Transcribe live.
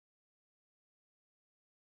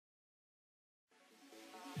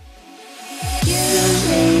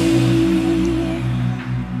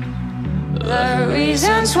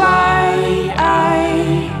reasons why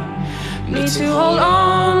I need to hold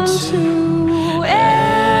on to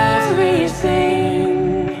everything.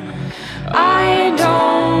 I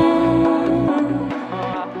don't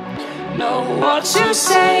know what to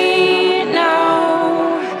say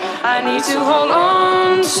now. I need to hold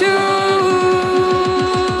on to.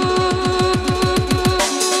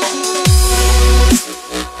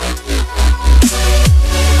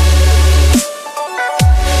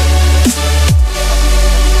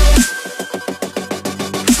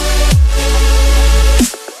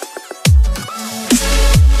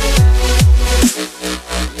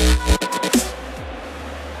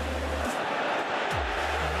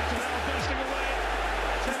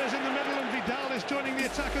 Tevez in the middle and Vidal is joining the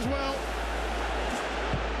attack as well.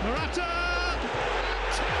 Morata!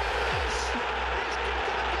 Tevez! He's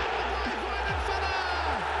gifted a goal by Weidenfeller!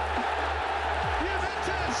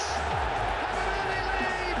 Juventus have an early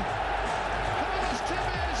lead. Carlos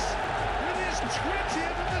Tevez with his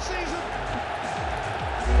 20th of the season.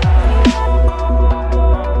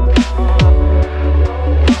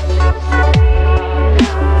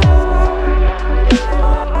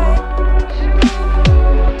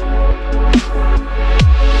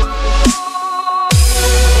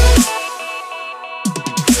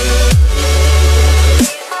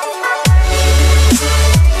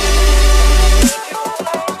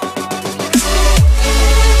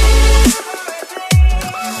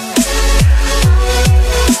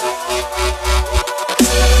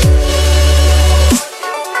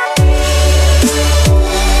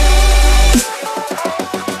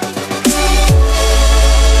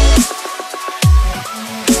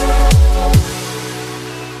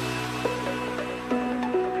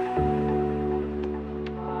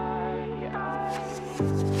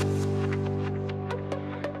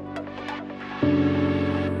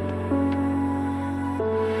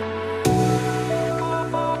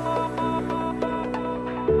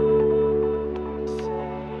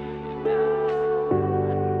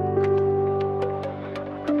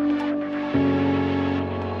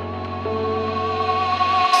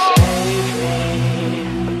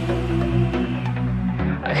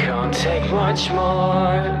 Take much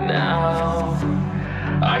more now.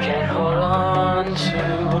 I can't hold on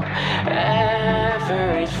to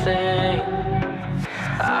everything.